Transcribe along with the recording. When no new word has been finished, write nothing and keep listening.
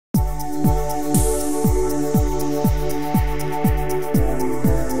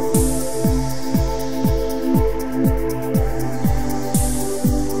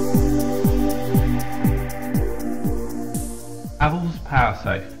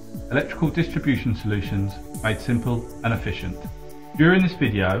safe, electrical distribution solutions made simple and efficient. During this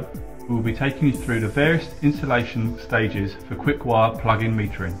video, we will be taking you through the various installation stages for Quickwire plug-in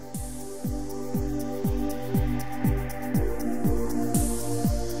metering.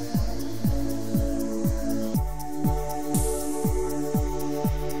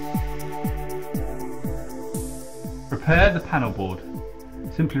 Prepare the panel board.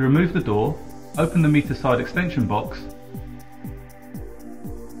 Simply remove the door, open the meter side extension box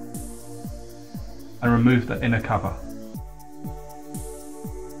and remove the inner cover.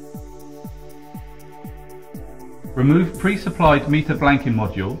 Remove pre-supplied meter blanking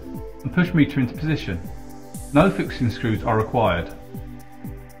module and push meter into position. No fixing screws are required.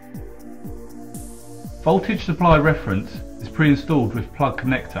 Voltage supply reference is pre-installed with plug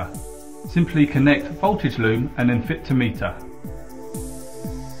connector. Simply connect voltage loom and then fit to meter.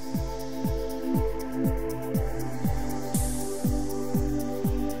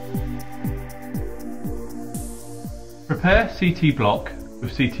 Prepare CT block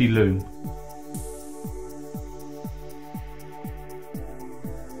with CT loom.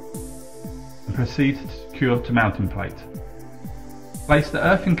 And proceed to secure to mounting plate. Place the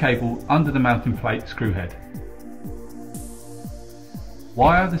earthing cable under the mounting plate screw head.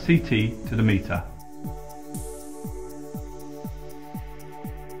 Wire the CT to the meter.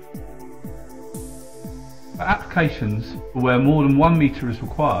 For applications where more than 1 meter is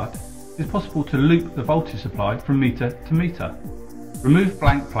required, it is possible to loop the voltage supply from meter to meter. Remove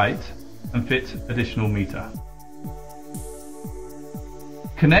blank plate and fit additional meter.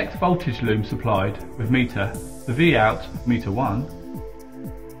 Connect voltage loom supplied with meter, the V out of meter 1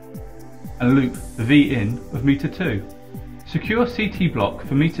 and loop the V in of meter 2. Secure CT block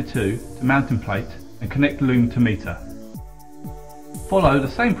for meter 2 to mounting plate and connect loom to meter. Follow the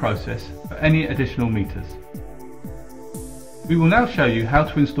same process for any additional meters. We will now show you how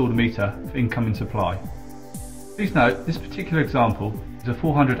to install the meter for incoming supply. Please note this particular example is a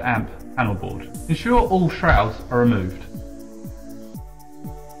 400 amp panel board. Ensure all shrouds are removed.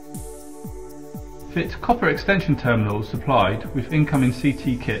 Fit copper extension terminals supplied with incoming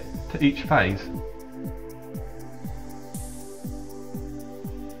CT kit to each phase.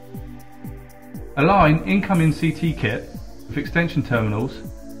 Align incoming CT kit with extension terminals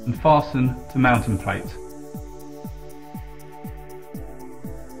and fasten to mounting plate.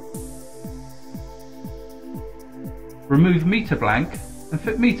 Remove meter blank and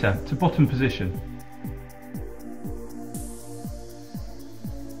fit meter to bottom position.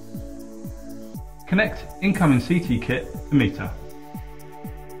 Connect incoming CT kit to meter.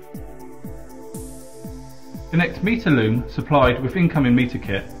 Connect meter loom supplied with incoming meter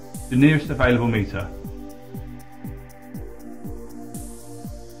kit to nearest available meter.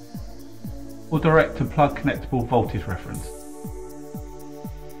 Or direct to plug connectable voltage reference.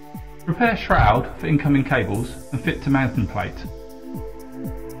 Prepare shroud for incoming cables and fit to mounting plate.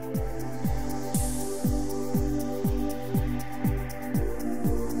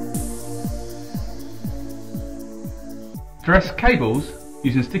 Dress cables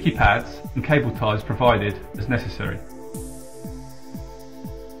using sticky pads and cable ties provided as necessary.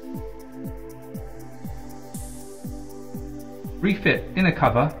 Refit inner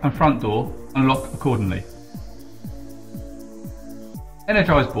cover and front door and lock accordingly.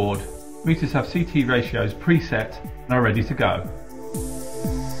 Energize board. Meters have CT ratios preset and are ready to go.